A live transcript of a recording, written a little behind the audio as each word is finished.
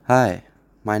Hi,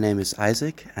 my name is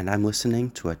Isaac, and I'm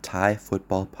listening to a Thai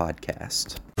football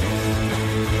podcast.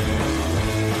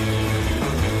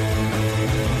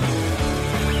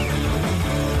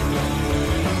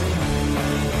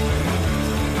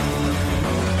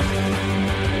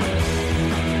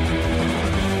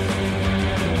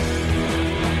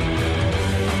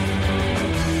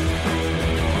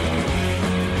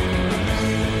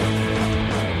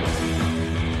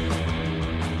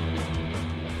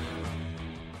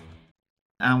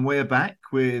 And we're back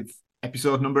with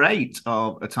episode number 8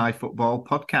 of a Thai football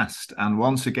podcast. And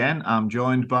once again, I'm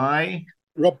joined by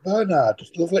Rob Bernard.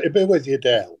 Lovely to be with you,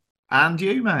 Dale. and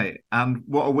you, mate. And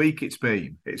what a week it's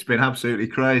been. It's been absolutely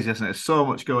crazy, hasn't it? There's so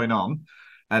much going on.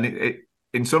 And it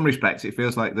in some respects, it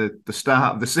feels like the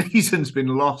start of the season's been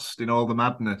lost in all the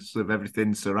madness of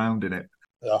everything surrounding it.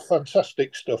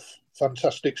 Fantastic stuff.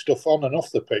 Fantastic stuff on and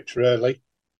off the pitch, really.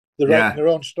 They're Yeah. writing their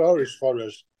own stories for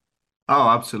us. Oh,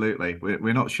 absolutely.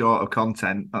 We're not short of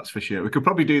content, that's for sure. We could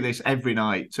probably do this every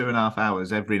night, 2.5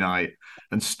 hours every night,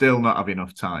 and still not have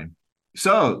enough time.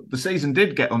 So the season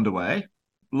did get underway.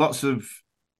 Lots of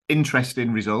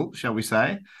interesting results, shall we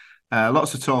say.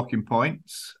 Lots of talking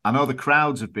points. I know the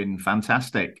crowds have been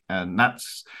fantastic, and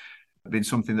that's been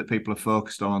something that people have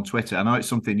focused on Twitter. I know it's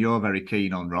something you're very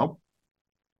keen on, Rob.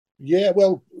 Yeah,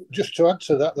 well, just to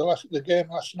answer that, the game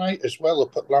last night as well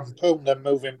up at Lampoon, then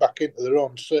moving back into their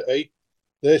own city,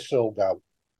 they sold out.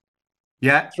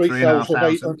 Yeah,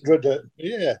 3,800.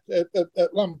 Yeah,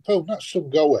 at Lampoon, that's some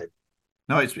going.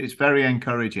 No, it's very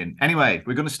encouraging. Anyway,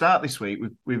 we're going to start this week.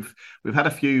 We've had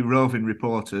a few roving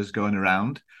reporters going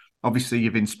around. Obviously,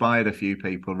 you've inspired a few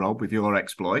people, Rob, with your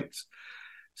exploits.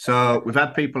 So we've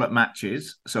had people at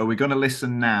matches. So we're going to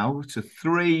listen now to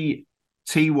 3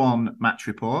 T1 match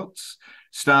reports,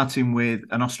 starting with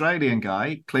an Australian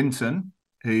guy, Clinton,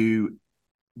 who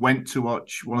went to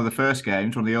watch one of the first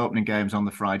games, one of the opening games on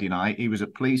the Friday night. He was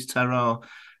at Police Terror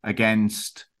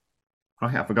against...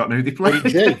 I've forgotten who they played.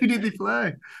 Who did they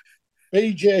play?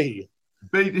 BG.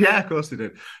 Yeah, of course they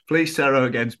did. Police Terror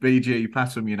against BG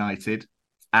Pathum United.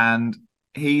 And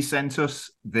he sent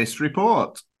us this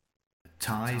report.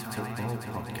 Thai Football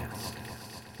Podcast.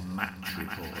 Match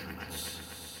reports.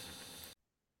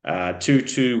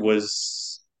 2-2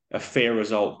 was a fair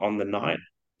result on the night.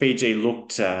 BG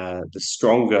looked the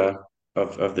stronger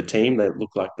of the team. They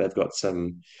look like they've got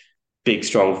some big,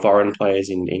 strong foreign players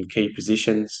in key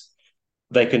positions.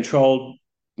 They controlled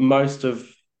most of,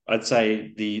 I'd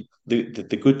say, the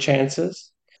good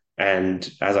chances. And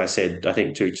as I said, I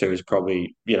think 2-2 is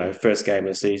probably, first game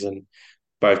of the season.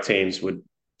 Both teams would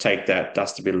take that,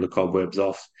 dust a bit of the cobwebs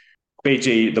off.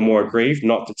 BG, the more aggrieved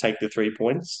not to take the 3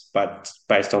 points, but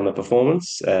based on the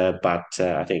performance. I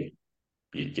think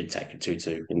you'd take a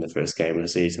 2-2 in the first game of the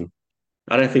season.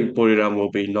 I don't think Buriram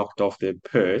will be knocked off their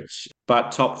perch,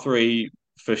 but top 3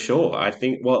 for sure. I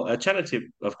think, well, Chanatip,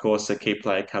 of course, a key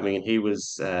player coming in. He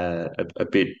was a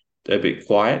bit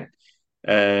quiet.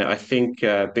 I think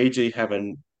BG have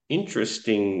an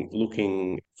interesting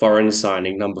looking foreign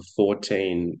signing, number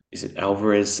 14. Is it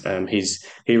Alvarez?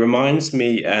 He reminds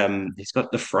me. He's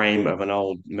got the frame of an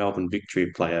old Melbourne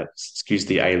Victory player. Excuse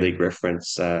the A-League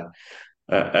reference.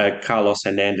 Carlos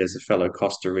Hernandez, a fellow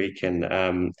Costa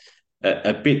Rican.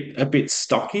 A bit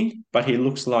stocky, but he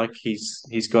looks like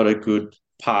he's got a good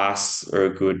pass or a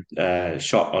good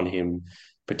shot on him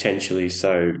potentially.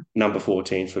 So number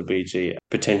 14 for BG,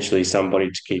 potentially somebody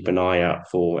to keep an eye out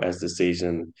for as the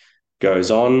season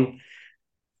goes on.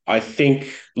 I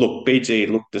think, look, BG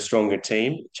looked the stronger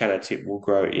team. Chanatip will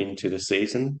grow into the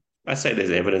season. I say there's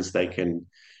evidence they can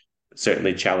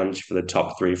certainly challenge for the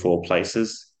top 3-4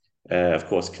 places. Of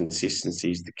course,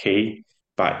 consistency is the key.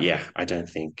 But yeah, I don't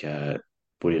think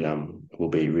Buriram will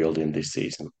be reeled in this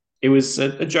season. It was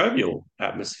a jovial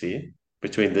atmosphere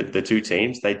between the two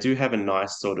teams. They do have a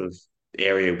nice sort of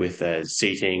area with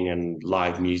seating and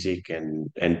live music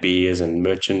and beers and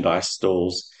merchandise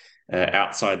stalls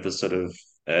outside the sort of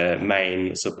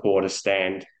main supporter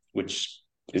stand, which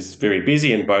is very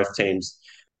busy, and both teams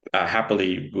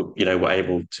happily, were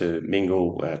able to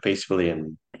mingle peacefully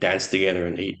and dance together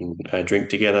and eat and drink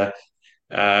together.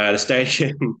 The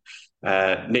stadium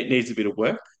needs a bit of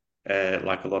work,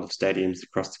 like a lot of stadiums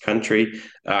across the country.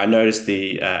 I noticed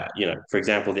for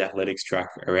example, the athletics track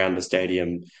around the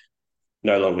stadium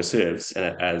no longer serves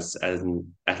as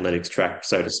an athletics track,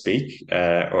 so to speak,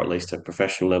 or at least a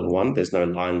professional level one. There's no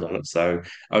lines on it. So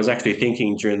I was actually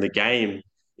thinking during the game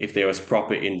if there was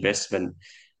proper investment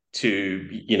to,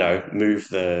 move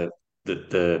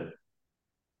the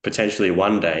potentially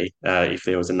one day, if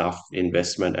there was enough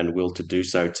investment and will to do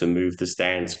so, to move the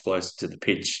stands closer to the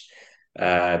pitch,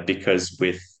 because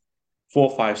with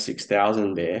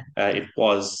 6,000 there. It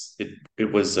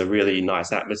was a really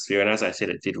nice atmosphere, and as I said,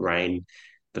 it did rain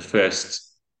the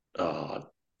first uh,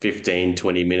 15,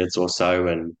 20 minutes or so,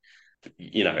 and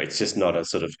it's just not a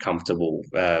sort of comfortable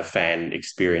fan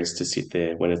experience to sit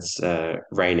there when it's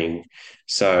raining.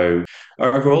 So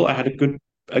overall, I had a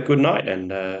good night,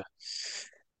 and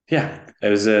yeah, it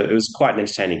was quite an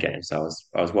entertaining game. So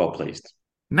I was well pleased.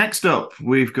 Next up,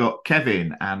 we've got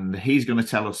Kevin, and he's going to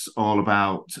tell us all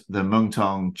about the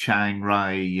Muangthong Chiang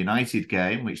Rai United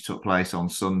game, which took place on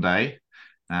Sunday.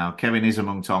 Now, Kevin is a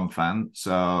Muangthong fan,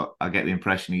 so I get the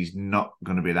impression he's not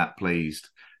going to be that pleased.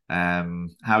 How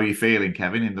are you feeling,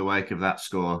 Kevin, in the wake of that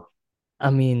score? I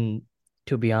mean,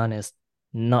 to be honest,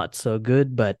 not so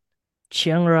good, but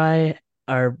Chiang Rai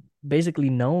are basically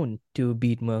known to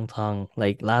beat Muang Thong.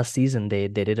 Like last season, they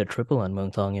did a triple on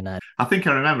Muang Thong United. I think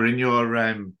I remember in your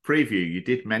preview, you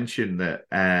did mention that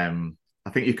I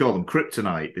think you called them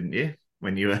kryptonite, didn't you?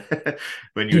 When you were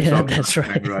Yeah, talking that's about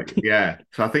right. them, right? Yeah.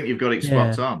 So I think you've got it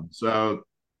Yeah. spot on. So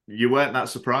you weren't that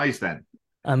surprised then.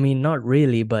 I mean, not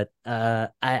really, but I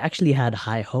actually had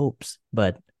high hopes,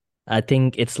 but I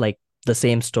think it's like the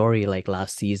same story like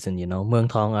last season, Muang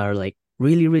Thong are like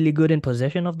really, really good in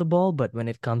possession of the ball, but when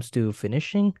it comes to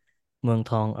finishing, Muang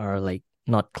Thong are like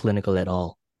not clinical at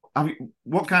all.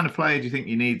 What kind of player do you think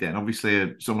you need then?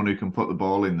 Obviously, someone who can put the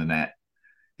ball in the net.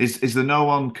 Is there no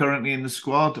one currently in the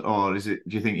squad, or is it?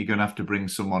 Do you think you're going to have to bring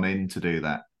someone in to do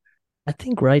that? I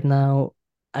think right now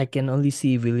I can only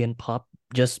see William Pop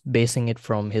just basing it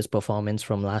from his performance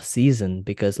from last season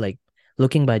because like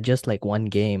looking by just like one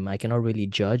game, I cannot really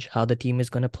judge how the team is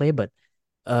going to play, but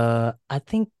I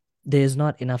think there's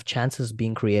not enough chances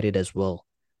being created as well.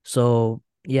 So,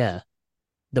 yeah,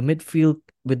 the midfield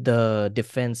with the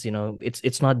defense,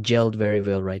 it's not gelled very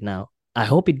well right now. I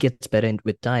hope it gets better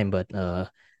with time, but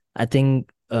I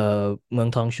think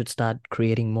Muang Thong should start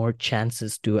creating more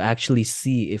chances to actually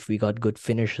see if we got good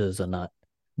finishers or not.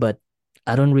 But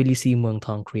I don't really see Muang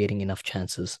Thong creating enough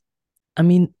chances. I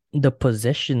mean, the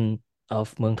possession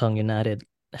of Muang Thong United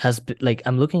has been like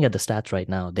I'm looking at the stats right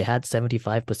now. They had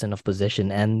 75% of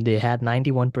possession and they had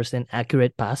 91%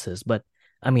 accurate passes. But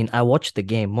I mean, I watched the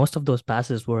game. Most of those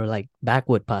passes were like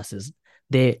backward passes.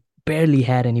 They barely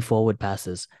had any forward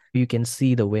passes. You can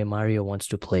see the way Mario wants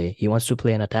to play. He wants to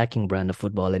play an attacking brand of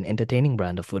football, an entertaining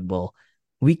brand of football.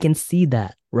 We can see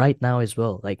that right now as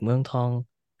well. Like Muang Thong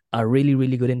are really,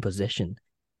 really good in possession,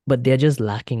 but they're just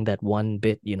lacking that one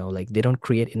bit, like they don't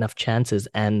create enough chances.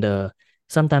 And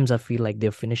sometimes I feel like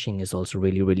their finishing is also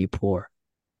really, really poor.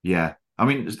 Yeah, I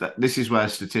mean, this is where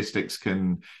statistics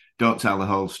don't tell the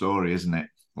whole story, isn't it?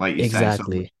 Like you say, so much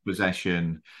Exactly.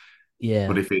 possession,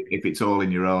 but Yeah, if it's all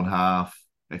in your own half,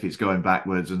 if it's going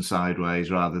backwards and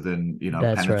sideways rather than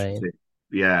that's right. penetrative,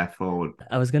 yeah, forward.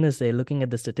 I was gonna say, looking at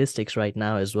the statistics right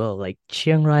now as well, like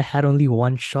Chiang Rai had only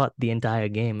one shot the entire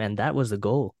game, and that was the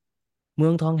goal.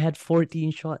 Muang Thong had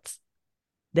 14 shots.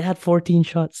 They had 14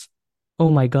 shots. Oh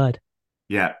my God.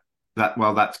 Yeah,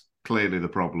 that's clearly the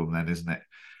problem then, isn't it?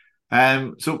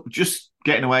 So just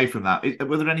getting away from that,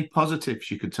 were there any positives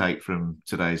you could take from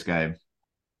today's game?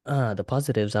 The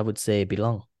positives I would say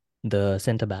belong the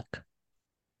center back.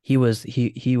 He was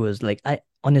like I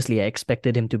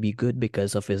expected him to be good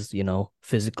because of his,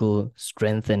 physical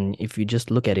strength. And if you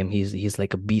just look at him, he's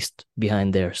like a beast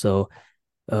behind there. So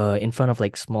in front of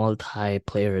like small Thai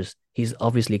players, he's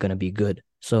obviously gonna be good.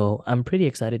 So I'm pretty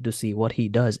excited to see what he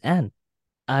does. And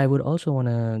I would also want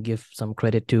to give some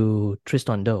credit to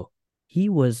Tristan Doe. He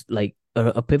was like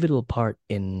a pivotal part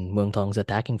in Muang Thong's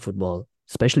attacking football,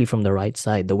 especially from the right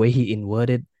side. The way he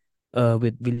inverted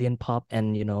with William Pop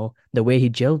and, the way he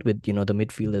gelled with, the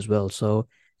midfield as well. So,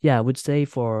 yeah, I would say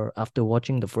for after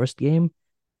watching the first game,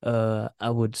 I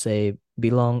would say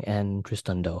Belong and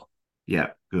Tristan Doe.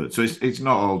 Yeah, good. So it's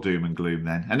not all doom and gloom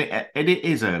then, and it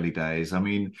is early days. I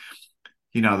mean,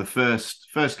 the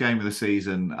first game of the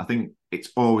season, I think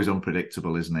it's always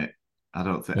unpredictable, isn't it? I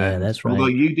don't think. Yeah, that's Although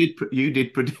right. you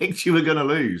did predict you were going to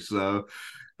lose, so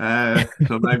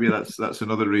maybe that's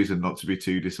another reason not to be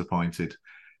too disappointed.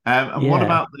 And Yeah, what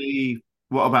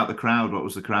about the crowd? What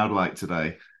was the crowd like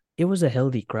today? it was a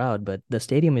healthy crowd, but the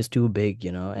stadium is too big,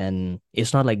 and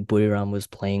it's not like Buriram was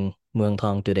playing Muang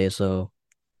Thong today, so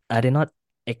I did not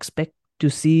expect to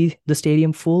see the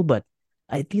stadium full, but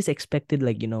I at least expected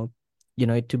like,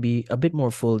 it to be a bit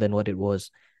more full than what it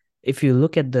was. If you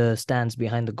look at the stands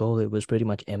behind the goal, it was pretty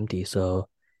much empty. So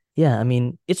yeah, I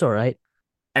mean, it's all right.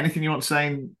 Anything you want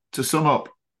to sum up?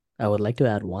 I would like to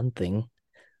add one thing.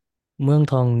 Muang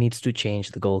Thong needs to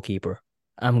change the goalkeeper.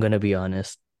 I'm gonna be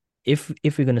honest. If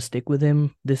we're gonna stick with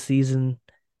him this season,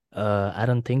 I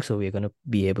don't think so. We're gonna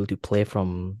be able to play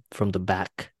from the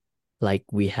back like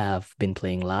we have been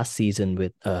playing last season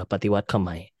with Patiwat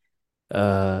Kamai.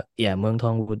 Yeah,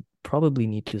 Muangthong would probably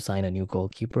need to sign a new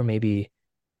goalkeeper maybe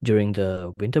during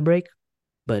the winter break,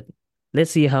 but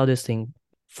let's see how this thing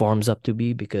forms up to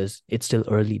be because it's still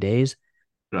early days.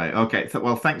 Right. Okay.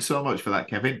 Well, thanks so much for that,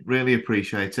 Kevin. Really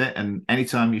appreciate it. And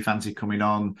anytime you fancy coming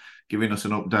on, giving us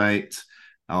an update,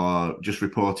 or just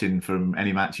reporting from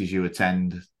any matches you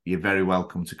attend, you're very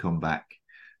welcome to come back.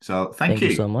 So thank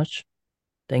you so much.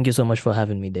 Thank you so much for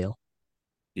having me, Dale.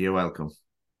 You're welcome.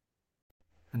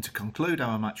 And to conclude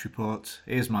our match report,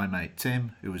 here's my mate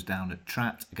Tim, who was down at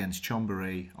Tratt against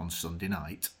Chonburi on Sunday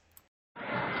night.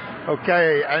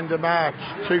 Okay, end of match,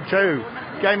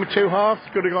 2-2. Game of two halves,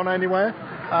 could have gone anywhere,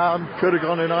 could have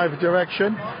gone in either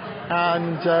direction.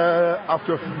 And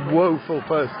after a woeful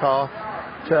first half,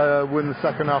 to win the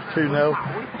second half 2-0,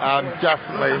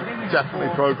 definitely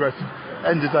progress.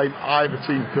 End of day, either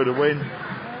team could have win.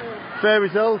 Fair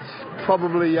results,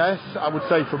 probably yes. I would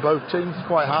say for both teams,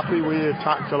 quite happy. We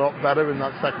attacked a lot better in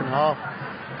that second half.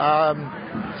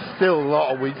 Still a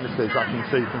lot of weaknesses I can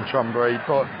see from Chonburi,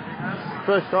 but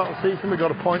first start of the season, we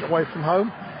got a point away from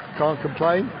home. Can't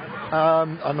complain.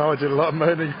 I know I did a lot of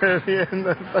moaning early in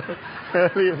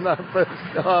that first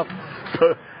half,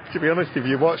 but to be honest, if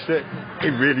you watched it,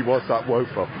 it really was that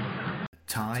woeful.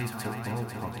 Thai Football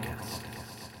Podcast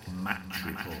Match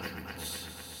Reports.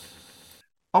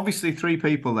 Obviously, three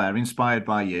people there inspired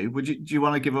by you. Do you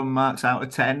want to give them marks out of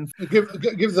 10?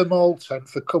 Give them all 10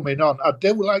 for coming on. I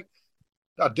do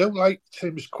like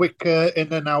Tim's quick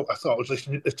in and out. I thought I was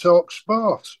listening to Talk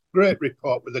Sport. Great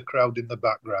report with the crowd in the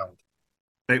background.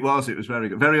 It was very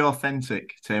good, very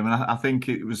authentic, Tim. And I think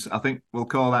we'll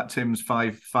call that Tim's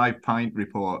five pint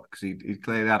report because he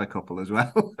clearly had a couple as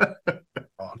well.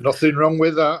 Nothing wrong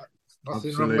with that.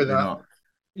 Absolutely not.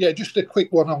 Yeah, just a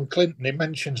quick one on Clinton. He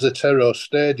mentions the Terror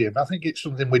Stadium. I think it's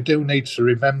something we do need to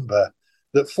remember,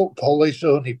 that football is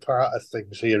only part of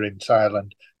things here in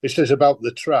Thailand. It says about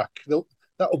the track.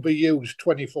 That'll be used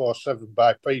 24/7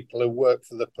 by people who work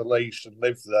for the police and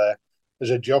live there as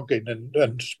a jogging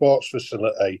and sports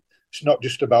facility. It's not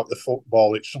just about the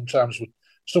football. It's sometimes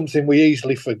something we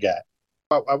easily forget.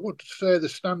 I would say the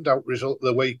standout result of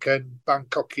the weekend,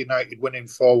 Bangkok United winning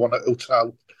 4-1 at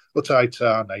Uthai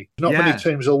Thani. Not many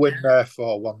teams will win there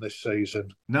 4-1 this season.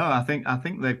 No, I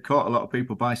think they've caught a lot of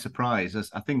people by surprise.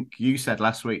 As I think you said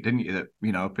last week, didn't you,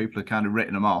 that people are kind of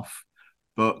written them off.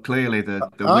 But clearly the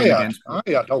win against...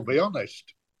 I'll be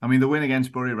honest. I mean, the win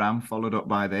against Buriram followed up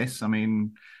by this. I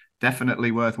mean,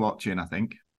 definitely worth watching, I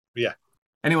think. Yeah.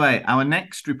 Anyway, our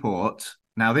next report.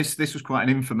 Now, this was quite an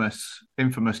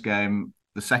infamous game,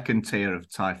 the second tier of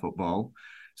Thai football.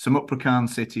 Samut Prakan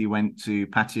City went to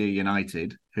Pattaya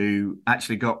United, who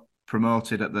actually got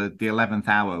promoted at the 11th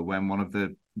hour when one of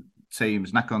the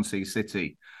teams, Nakhon Si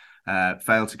City,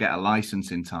 failed to get a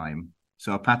licence in time.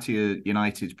 So Pattaya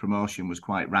United's promotion was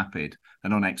quite rapid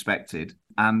and unexpected.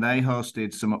 And they hosted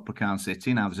Samut Prakan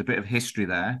City. Now, there's a bit of history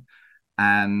there.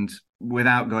 And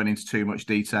without going into too much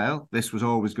detail, this was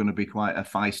always going to be quite a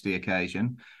feisty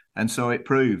occasion. And so it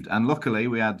proved. And luckily,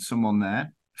 we had someone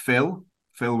there, Phil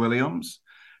Williams.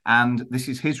 And this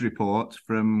is his report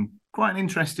from quite an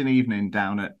interesting evening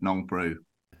down at Nong Pru.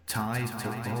 Thai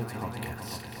Football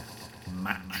Podcast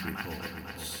Match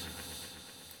Reports.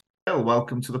 Phil,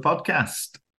 welcome to the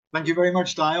podcast. Thank you very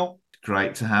much, Dale.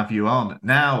 Great to have you on.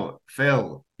 Now,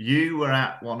 Phil, you were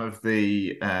at one of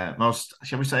the most,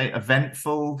 shall we say,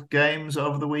 eventful games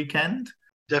over the weekend?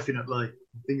 Definitely.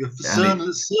 I think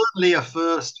certainly a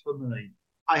first for me.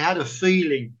 I had a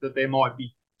feeling that there might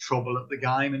be trouble at the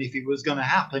game, and if it was going to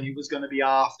happen, it was going to be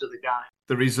after the game.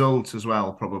 The result as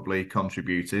well probably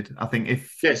contributed. I think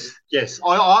Yes.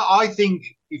 I think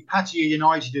if Pattaya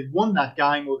United had won that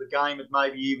game, or the game had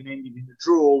maybe even ended in a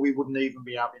draw, we wouldn't even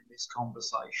be having this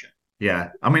conversation. Yeah.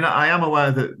 I mean, I am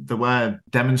aware that there were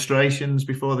demonstrations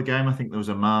before the game. I think there was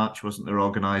a march, wasn't there,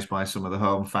 organised by some of the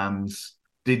home fans.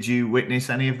 Did you witness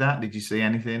any of that? Did you see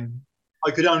anything?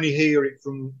 I could only hear it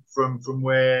from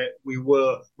where we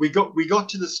were. We got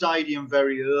to the stadium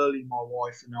very early. My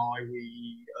wife and I.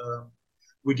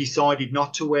 We decided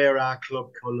not to wear our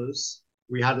club colours.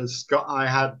 I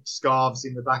had scarves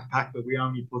in the backpack, but we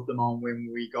only put them on when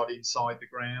we got inside the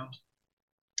ground.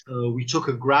 We took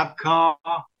a grab car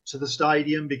to the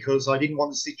stadium because I didn't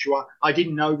want the situation. I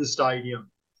didn't know the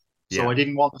stadium. So I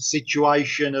didn't want the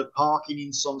situation of parking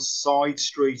in some side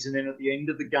street and then at the end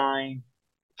of the game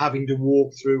having to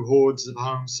walk through hordes of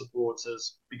home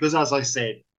supporters. Because as I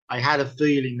said, I had a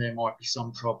feeling there might be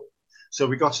some trouble. So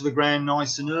we got to the ground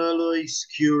nice and early.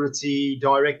 Security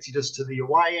directed us to the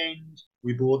away end.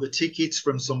 We bought the tickets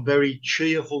from some very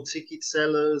cheerful ticket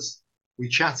sellers. We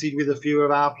chatted with a few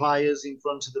of our players in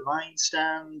front of the main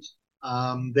stand.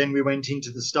 Then we went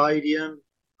into the stadium.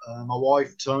 My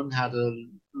wife, Ton, had a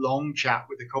long chat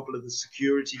with a couple of the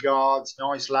security guards,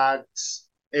 nice lads.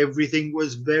 Everything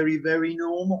was very, very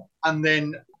normal. And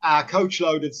then our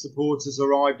coachload of supporters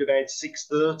arrived about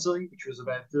 6:30, which was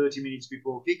about 30 minutes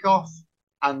before kickoff,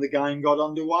 and the game got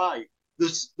underway.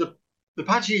 The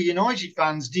Pattaya United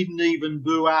fans didn't even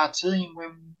boo our team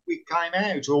when we came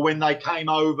out, or when they came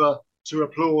over to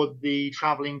applaud the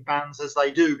travelling fans as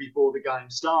they do before the game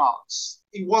starts.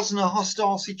 It wasn't a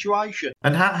hostile situation.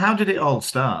 And how did it all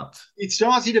start? It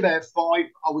started about 5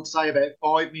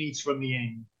 minutes from the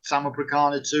end.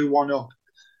 Samaprakana 2-1 up.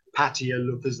 Pattaya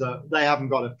look as though they haven't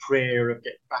got a prayer of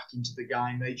getting back into the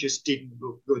game. They just didn't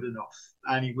look good enough.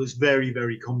 And it was very,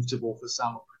 very comfortable for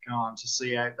Samaprakaran to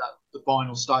see out the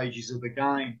final stages of the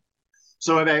game.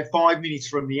 So about 5 minutes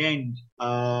from the end,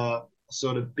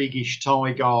 sort of biggish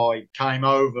Thai guy came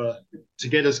over to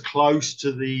get as close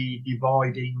to the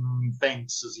dividing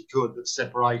fence as he could that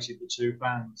separated the two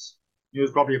fans. He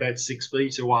was probably about 6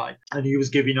 feet away, and he was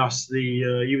giving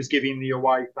the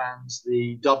away fans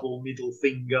the double middle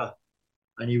finger,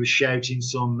 and he was shouting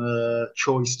some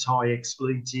choice Thai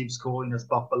expletives, calling us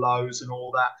buffaloes and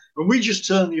all that. And we just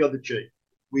turned the other cheek.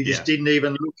 We just didn't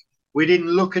even look. We didn't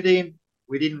look at him.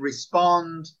 We didn't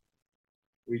respond.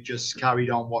 We just carried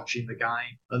on watching the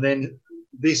game. And then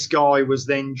this guy was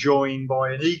then joined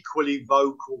by an equally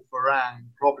vocal Farang.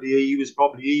 He was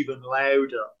probably even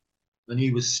louder. And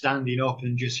he was standing up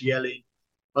and just yelling.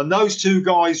 And those two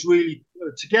guys really,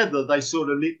 together, they sort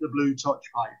of lit the blue touch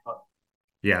paper.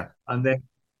 Yeah. And then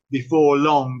before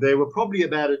long, there were probably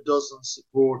about a dozen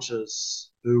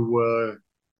supporters who were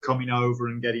coming over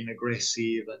and getting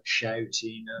aggressive and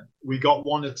shouting. And we got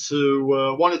one or two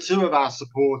of our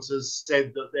supporters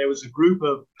said that there was a group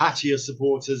of Pattaya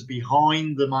supporters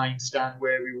behind the main stand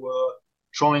where we were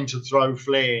trying to throw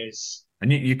flares.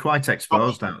 And you're quite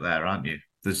exposed out there, aren't you?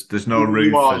 There's no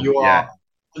room. You are.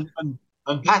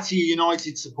 And Pattaya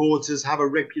United supporters have a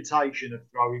reputation of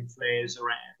throwing flares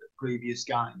around at previous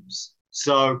games.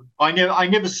 So I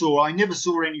never saw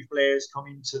any flares come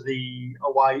into the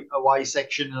away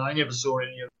section, and I never saw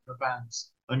any of the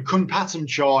fans. And Kun Patam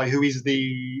Chai, who is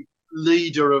the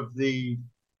leader of the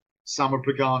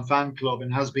Samaprakan fan club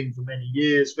and has been for many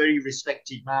years, very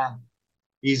respected man.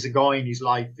 He's a guy in his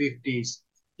late 50s.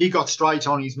 He got straight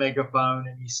on his megaphone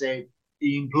and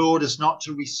he implored us not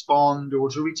to respond or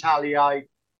to retaliate.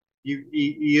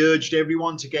 He urged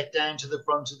everyone to get down to the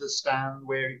front of the stand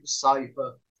where it was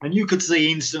safer. And you could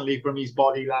see instantly from his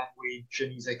body language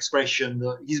and his expression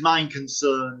that his main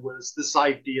concern was the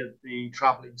safety of the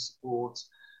travelling support.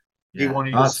 Yeah.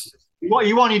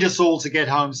 He wanted us all to get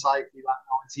home safely that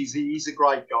night. He's a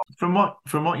great guy. From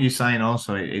what you're saying,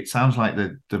 also, it sounds like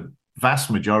the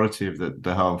vast majority of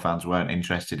the home fans weren't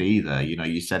interested either. You know,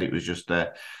 you said it was just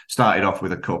started off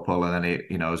with a couple, and then it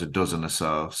was a dozen or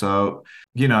so. So,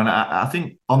 and I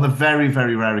think on the very,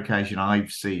 very rare occasion I've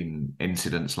seen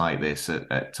incidents like this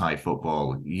at Thai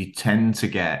football, you tend to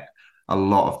get a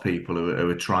lot of people who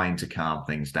are trying to calm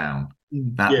things down.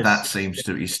 That seems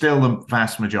to be still the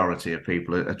vast majority of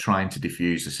people are trying to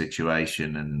diffuse the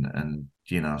situation and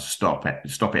stop it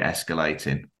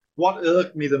escalating. What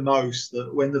irked me the most,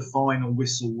 that when the final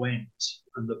whistle went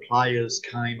and the players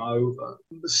came over,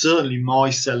 certainly my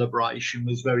celebration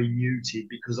was very muted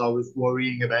because I was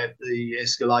worrying about the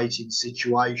escalating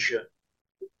situation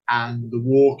and the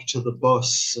walk to the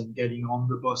bus and getting on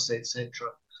the bus, etc.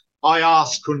 I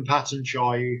asked Kun Patam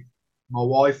Chai if my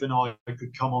wife and I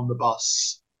could come on the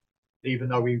bus, even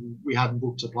though we hadn't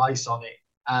booked a place on it.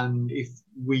 And if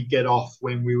we get off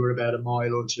when we were about a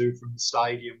mile or two from the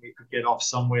stadium, we could get off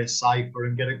somewhere safer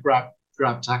and get a grab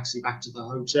taxi back to the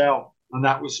hotel. And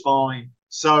that was fine.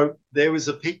 So there was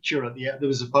a photograph at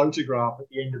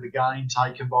the end of the game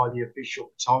taken by the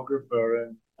official photographer,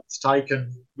 and it's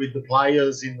taken with the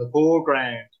players in the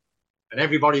foreground. And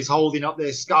everybody's holding up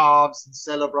their scarves and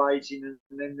celebrating.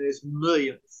 And then there's me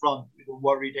at the front with a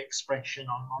worried expression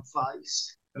on my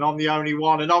face. And I'm the only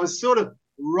one. And I was sort of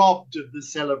robbed of the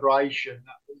celebration.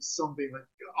 That was something that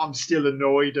I'm still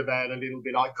annoyed about a little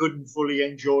bit. I couldn't fully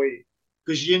enjoy it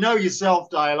because you know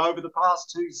yourself, Dale, over the past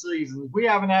 2 seasons we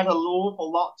haven't had an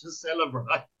awful lot to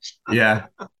celebrate. No,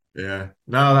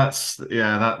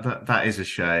 that is a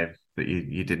shame that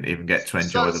you didn't even get to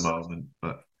enjoy the moment.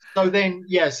 But so then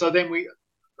we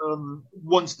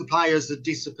once the players had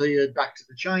disappeared back to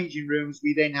the changing rooms,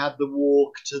 we then had the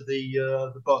walk to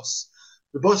the bus.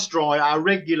 the bus driver, our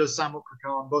regular Samut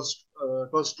Prakan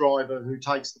bus driver who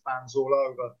takes the fans all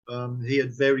over, he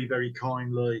had very, very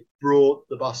kindly brought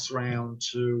the bus round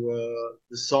to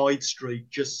the side street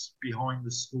just behind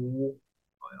the school.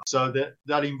 So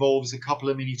that involves a couple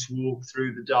of minutes walk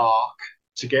through the dark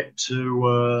to get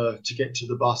to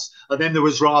the bus, and then there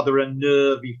was rather a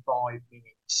nervy 5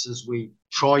 minutes as we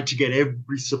tried to get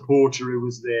every supporter who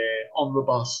was there on the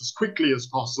bus as quickly as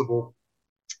possible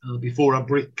before a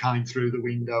brick came through the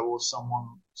window or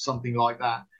something like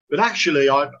that. But actually,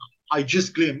 I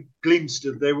just glimpsed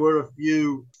it. There were a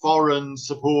few foreign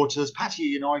supporters, Pattaya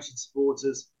United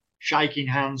supporters, shaking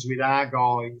hands with our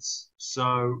guys.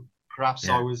 So perhaps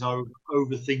I was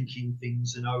overthinking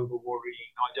things and over worrying.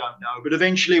 I don't know. But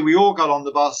eventually we all got on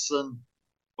the bus and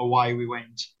away we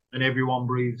went, and everyone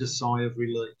breathed a sigh of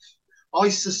relief. I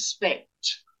suspect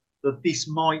that this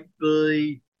might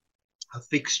be a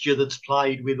fixture that's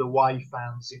played with away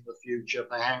fans in the future.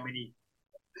 For how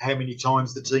many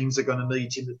times the teams are going to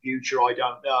meet in the future, I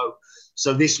don't know.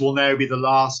 So this will now be the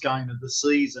last game of the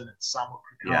season at Samut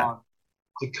Prakan. Yeah.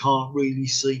 I can't really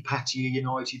see Pattaya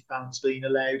United fans being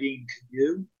allowed in. Can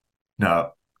you?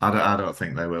 No, I don't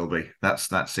think they will be. That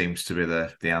seems to be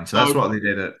the answer. That's what they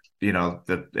did at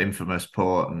the infamous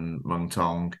Port and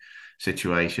Muangthong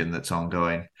situation that's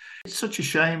ongoing. It's such a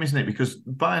shame, isn't it? Because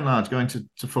by and large, going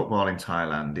to football in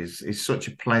Thailand is such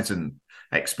a pleasant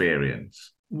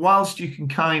experience. Whilst you can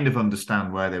kind of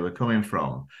understand where they were coming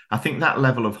from, I think that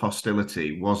level of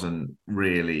hostility wasn't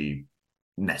really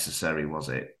necessary, was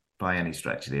it? By any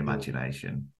stretch of the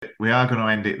imagination. We are going to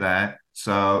end it there.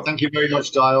 So thank you very much,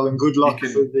 Dale, and good luck for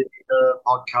the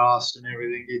podcast and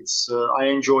everything. It's I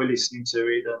enjoy listening to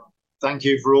it, and thank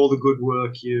you for all the good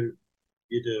work you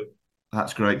do.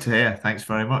 That's great to hear. Thanks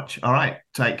very much. All right,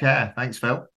 take care. Thanks,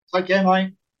 Phil. Take care,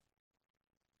 mate.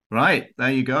 Right,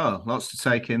 there you go. Lots to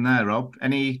take in there, Rob.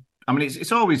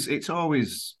 It's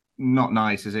always not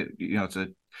nice, is it?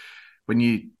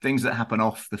 When things that happen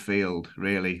off the field,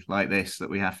 really, like this, that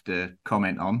we have to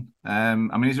comment on.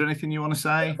 Is there anything you want to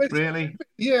say, really?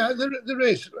 Yeah, there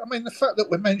is. The fact that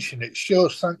we mention it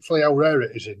shows, thankfully, how rare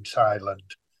it is in Thailand.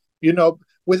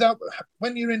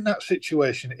 When you're in that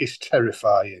situation, it's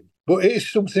terrifying. But it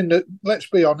is something that, let's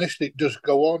be honest, it does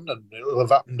go on, and it'll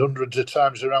have happened hundreds of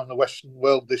times around the Western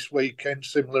world this weekend,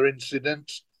 similar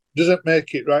incidents. Doesn't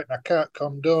make it right, and I can't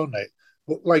condone it.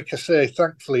 But like I say,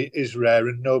 thankfully it is rare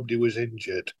and nobody was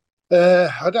injured.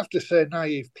 I'd have to say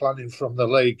naive planning from the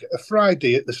league. A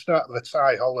Friday at the start of a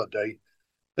Thai holiday,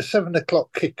 a 7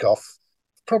 o'clock kickoff,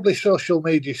 probably social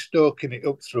media stoking it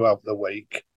up throughout the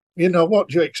week. What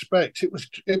do you expect? It was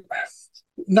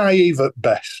naive at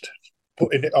best,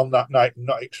 putting it on that night and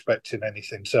not expecting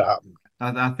anything to happen.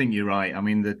 I think you're right.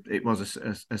 It was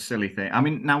a silly thing.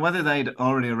 Now whether they'd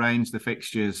already arranged the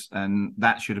fixtures and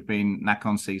that should have been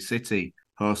Nakhon Si City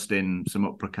hosting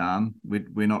Samut Prakan,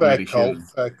 we're not really sure.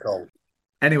 Fair call.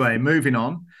 Anyway, moving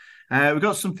on. We've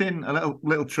got something, a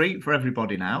little treat for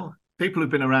everybody now. People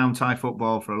who've been around Thai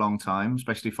football for a long time,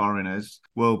 especially foreigners,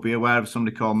 will be aware of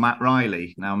somebody called Matt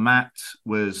Riley. Now, Matt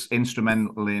was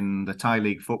instrumental in the Thai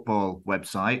League football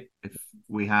website.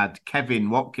 We had Kevin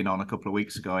Watkin on a couple of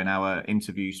weeks ago in our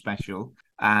interview special,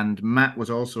 and Matt was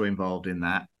also involved in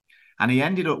that. And he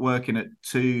ended up working at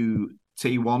 2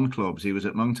 T1 clubs. He was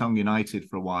at Muangthong United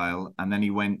for a while, and then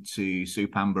he went to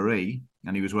Suphanburi,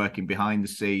 and he was working behind the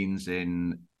scenes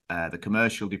in the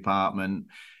commercial department.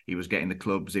 He was getting the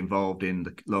clubs involved in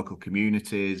the local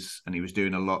communities, and he was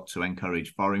doing a lot to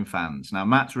encourage foreign fans. Now,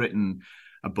 Matt's written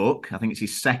a book. I think it's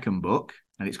his second book,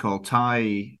 and it's called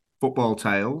Thai Football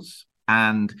Tales.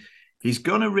 And he's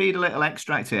going to read a little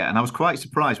extract here. And I was quite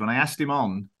surprised when I asked him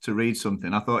on to read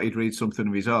something. I thought he'd read something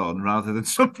of his own rather than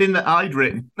something that I'd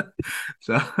written.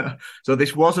 So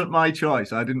this wasn't my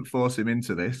choice. I didn't force him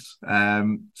into this.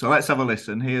 So let's have a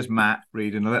listen. Here's Matt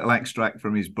reading a little extract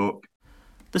from his book.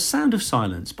 The Sound of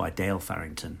Silence by Dale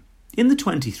Farrington. In the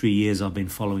 23 years I've been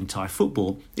following Thai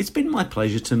football, it's been my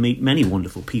pleasure to meet many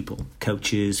wonderful people.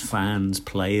 Coaches, fans,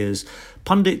 players,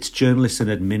 pundits, journalists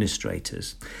and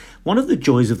administrators. One of the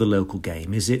joys of the local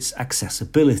game is its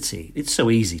accessibility. It's so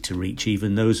easy to reach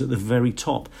even those at the very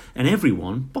top, and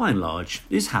everyone, by and large,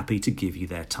 is happy to give you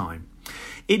their time.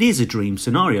 It is a dream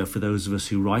scenario for those of us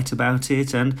who write about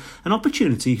it, and an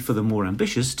opportunity for the more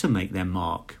ambitious to make their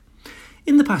mark.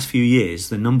 In the past few years,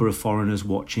 the number of foreigners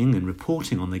watching and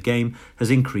reporting on the game has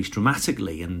increased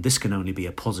dramatically, and this can only be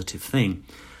a positive thing.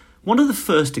 One of the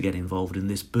first to get involved in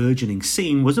this burgeoning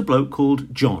scene was a bloke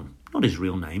called John, not his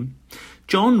real name.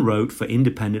 John wrote for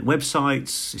independent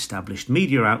websites, established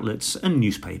media outlets and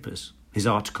newspapers. His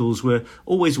articles were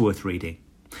always worth reading.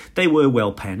 They were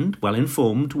well penned, well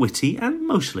informed, witty, and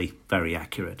mostly very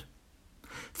accurate.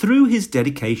 Through his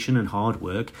dedication and hard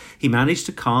work, he managed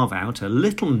to carve out a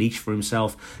little niche for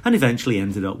himself and eventually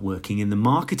ended up working in the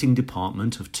marketing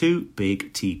department of 2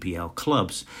 big TPL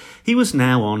clubs. He was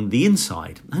now on the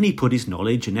inside, and he put his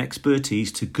knowledge and expertise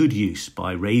to good use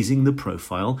by raising the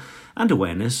profile and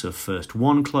awareness of first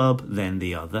one club, then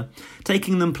the other,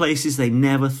 taking them places they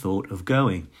never thought of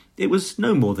going. It was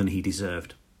no more than he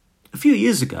deserved. A few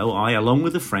years ago, I, along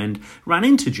with a friend, ran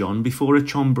into John before a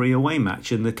Chonburi away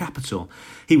match in the capital.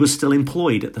 He was still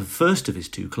employed at the first of his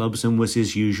 2 clubs and was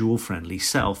his usual friendly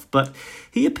self, but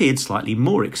he appeared slightly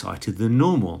more excited than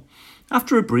normal.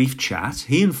 After a brief chat,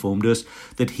 he informed us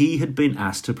that he had been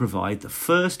asked to provide the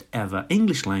first ever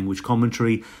English language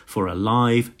commentary for a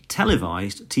live,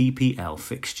 televised TPL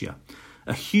fixture.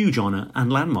 A huge honour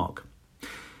and landmark.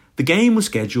 The game was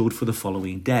scheduled for the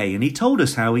following day, and he told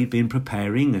us how he'd been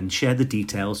preparing and shared the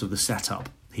details of the setup.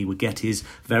 He would get his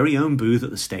very own booth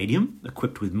at the stadium,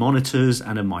 equipped with monitors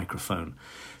and a microphone.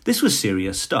 This was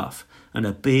serious stuff, and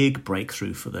a big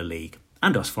breakthrough for the league,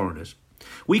 and us foreigners.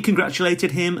 We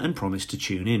congratulated him and promised to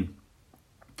tune in.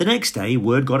 The next day,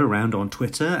 word got around on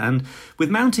Twitter, and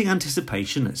with mounting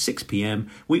anticipation at 6 p.m,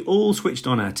 we all switched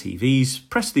on our TVs,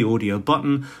 pressed the audio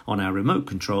button on our remote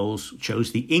controls,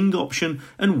 chose the Ing option,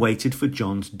 and waited for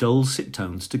John's dulcet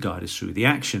tones to guide us through the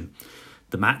action.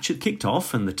 The match had kicked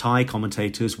off, and the Thai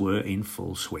commentators were in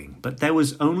full swing, but there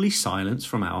was only silence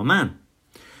from our man.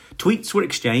 Tweets were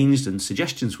exchanged and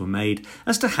suggestions were made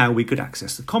as to how we could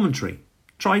access the commentary.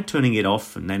 Tried turning it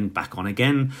off and then back on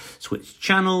again, switch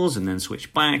channels and then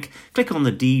switch back, click on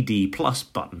the DD plus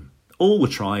button. All were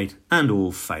tried and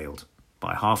all failed.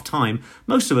 By half-time,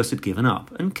 most of us had given up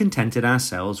and contented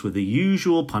ourselves with the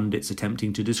usual pundits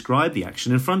attempting to describe the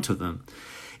action in front of them.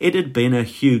 It had been a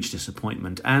huge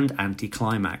disappointment and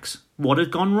anticlimax. What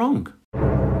had gone wrong?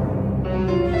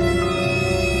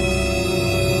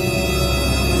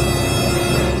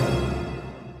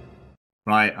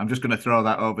 Right, I'm just going to throw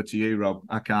that over to you, Rob.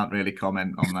 I can't really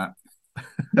comment on that.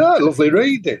 No, lovely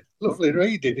reading. Lovely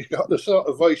reading. He's got the sort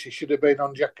of voice he should have been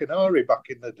on Jack and Ori back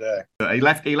in the day. He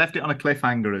left it on a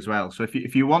cliffhanger as well. So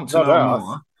if you want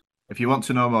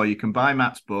to know more, you can buy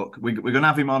Matt's book. We're going to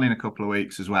have him on in a couple of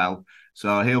weeks as well.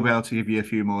 So he'll be able to give you a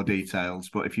few more details.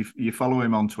 But if you follow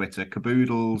him on Twitter,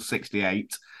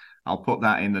 Caboodle68, I'll put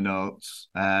that in the notes.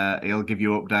 He'll give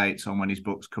you updates on when his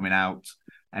book's coming out.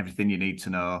 Everything you need to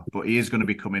know, but he is going to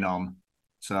be coming on,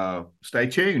 so stay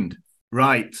tuned.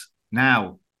 Right,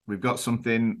 now we've got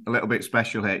something a little bit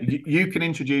special here. You can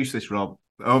introduce this, Rob.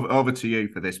 Over to you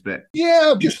for this bit.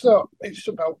 Yeah, I just thought it's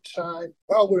about time.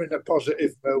 While we're in a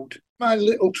positive mood, my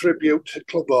little tribute to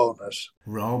club owners.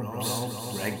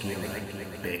 Rob's regular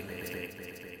bit.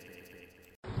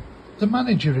 The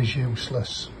manager is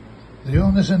useless. The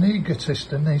owner's an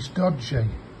egotist and he's dodgy.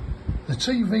 The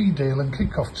TV deal and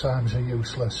kick-off times are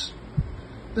useless.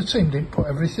 The team didn't put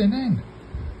everything in.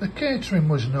 The catering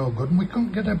was no good and we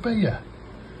couldn't get a beer.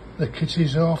 The kit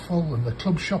is awful and the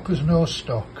club shop has no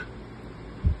stock.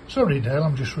 Sorry Dale,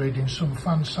 I'm just reading some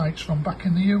fan sites from back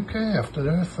in the UK after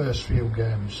their first few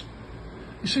games.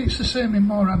 You see, it's the same in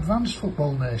more advanced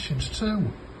football nations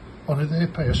too. Only they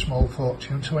pay a small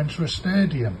fortune to enter a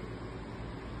stadium.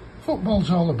 Football's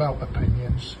all about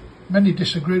opinions. Many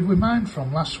disagreed with mine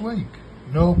from last week.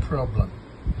 No problem.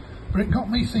 But it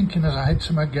got me thinking as I head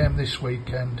to my game this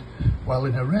weekend, while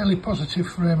in a really positive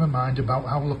frame of mind about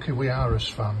how lucky we are as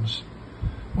fans.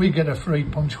 We get a free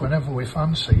punch whenever we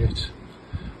fancy it.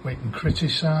 We can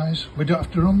criticise. We don't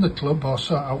have to run the club or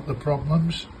sort out the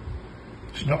problems.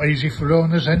 It's not easy for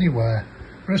owners anywhere,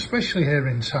 but especially here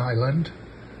in Thailand.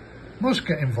 Most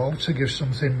get involved to give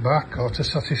something back or to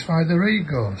satisfy their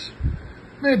egos.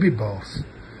 Maybe both.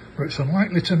 But it's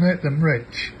unlikely to make them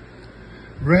rich.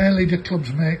 Rarely do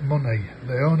clubs make money,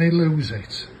 they only lose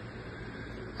it.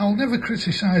 I'll never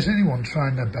criticise anyone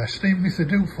trying their best, even if they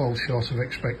do fall short of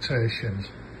expectations,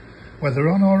 whether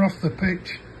on or off the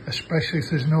pitch, especially if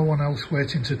there's no one else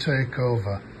waiting to take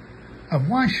over. And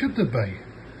why should there be?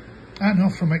 I know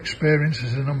from experience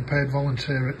as an unpaid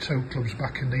volunteer at 2 clubs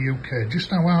back in the UK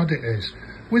just how hard it is,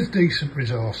 with decent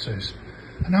resources,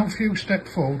 and how few step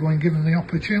forward when given the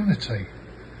opportunity.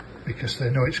 Because they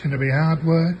know it's going to be hard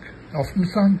work, often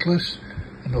thankless,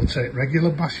 and they'll take regular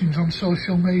bashings on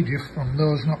social media from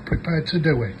those not prepared to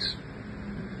do it.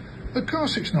 Of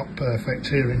course it's not perfect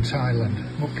here in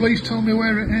Thailand, but please tell me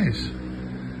where it is.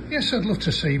 Yes, I'd love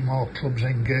to see more clubs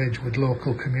engage with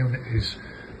local communities,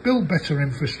 build better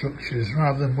infrastructures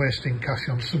rather than wasting cash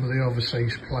on some of the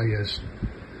overseas players.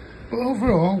 But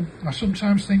overall, I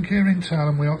sometimes think here in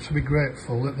Thailand we ought to be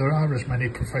grateful that there are as many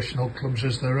professional clubs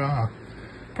as there are.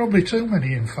 Probably too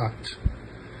many, in fact.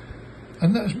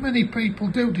 And that as many people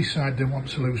do decide they want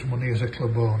to lose money as a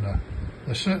club owner,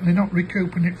 they're certainly not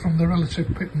recouping it from the relative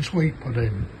pittance we put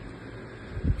in.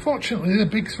 Fortunately, the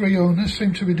big three owners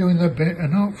seem to be doing their bit,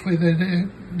 and hopefully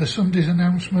the Sunday's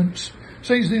announcements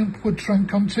sees the upward trend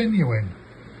continuing.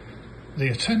 The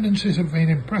attendances have been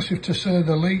impressive to say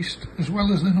the least, as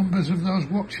well as the numbers of those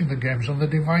watching the games on the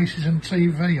devices and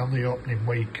TV on the opening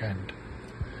weekend.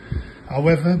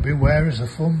 However, beware, as the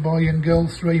fun boy and girl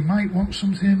three might want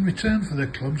something in return for the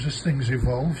clubs as things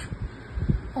evolve.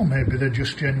 Or maybe they're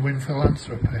just genuine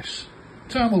philanthropists.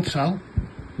 Time will tell.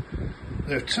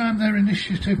 They've timed their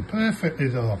initiative perfectly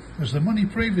though, as the money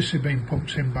previously being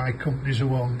pumped in by companies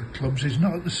who own the clubs is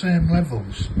not at the same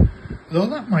levels. Though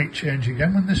that might change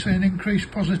again when they see an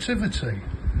increased positivity.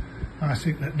 I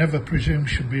think that Never Presume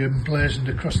should be emblazoned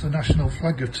across the national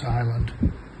flag of Thailand.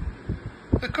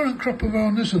 The current crop of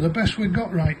owners are the best we've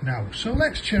got right now, so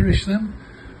let's cherish them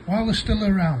while they're still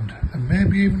around, and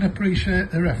maybe even appreciate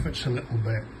their efforts a little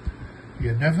bit.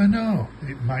 You never know,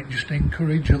 it might just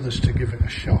encourage others to give it a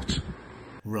shot.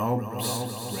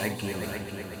 Rob's regular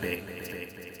bit.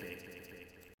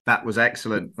 That was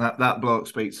excellent. That bloke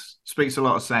speaks a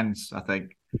lot of sense, I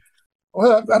think.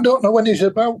 Well, I don't know when he's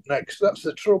about next. That's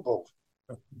the trouble.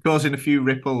 Causing a few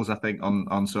ripples, I think,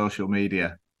 on social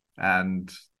media,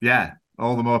 and yeah,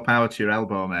 all the more power to your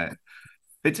elbow, mate.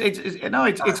 It's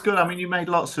good. I mean, you made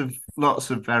lots of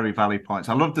very valid points.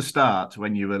 I love the start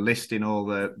when you were listing all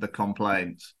the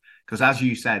complaints, because as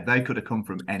you said, they could have come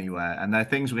from anywhere, and they're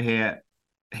things we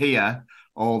hear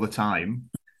all the time.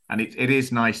 And it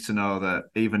is nice to know that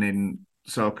even in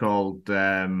so-called,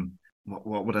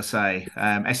 what would I say,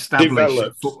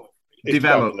 established.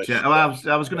 Yeah. Well,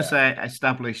 I was going to say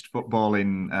established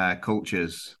footballing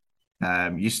cultures.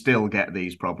 You still get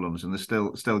these problems, and they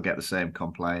still get the same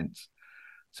complaints.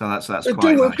 So that's quite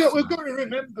nice. We've got to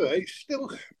remember it's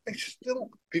still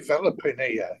developing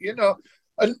here, you know.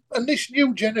 And this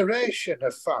new generation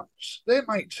of fans, they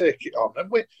might take it on.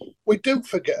 And we do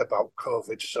forget about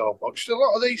COVID so much. A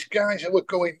lot of these guys who are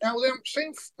going now, they haven't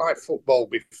seen live football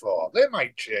before. They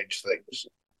might change things.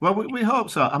 Well, we hope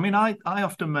so. I mean, I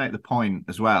often make the point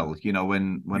as well, you know,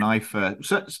 when I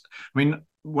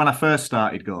first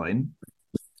started going,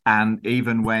 and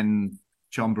even when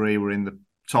Chonburi were in the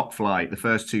top flight, the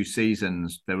first 2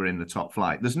 seasons they were in the top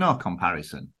flight, there's no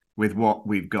comparison with what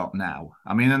we've got now.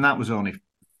 I mean, and that was only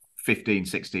 15,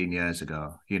 16 years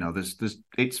ago. You know,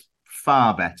 it's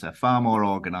far better, far more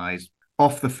organised.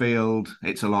 Off the field,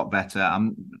 it's a lot better.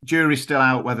 Jury's still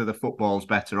out whether the football's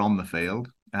better on the field.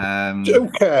 Who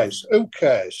cares?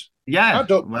 Yeah. I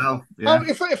don't. Well, yeah.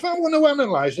 If I want to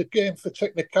analyse a game for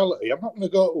technicality, I'm not going to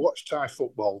go to watch Thai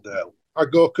football, Dale. I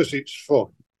go because it's fun.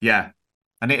 Yeah,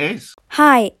 and it is.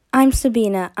 Hi, I'm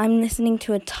Sabina. I'm listening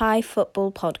to a Thai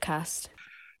football podcast.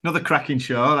 Another cracking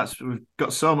show. We've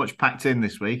got so much packed in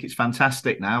this week. It's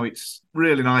fantastic now. It's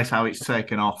really nice how it's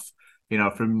taken off, you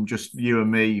know, from just you and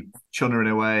me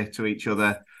chunnering away to each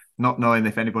other, not knowing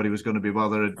if anybody was going to be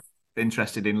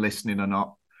interested in listening or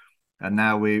not. And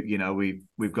now we've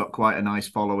got quite a nice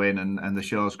following, and the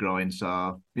show's growing.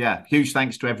 So yeah, huge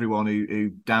thanks to everyone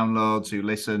who downloads, who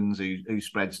listens, who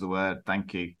spreads the word.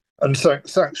 Thank you. And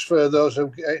thanks for those who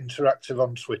get interactive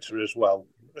on Twitter as well.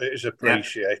 It is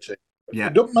appreciated. Yeah,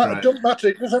 it don't matter.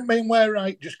 It doesn't mean we're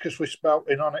right just because we're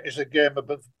spouting on it. It's a game of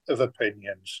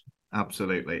opinions.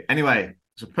 Absolutely. Anyway,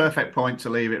 it's a perfect point to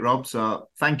leave it, Rob. So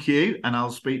thank you, and I'll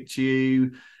speak to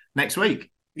you next week.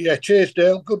 Yeah, cheers,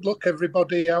 Dale. Good luck,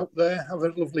 everybody out there. Have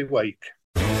a lovely week.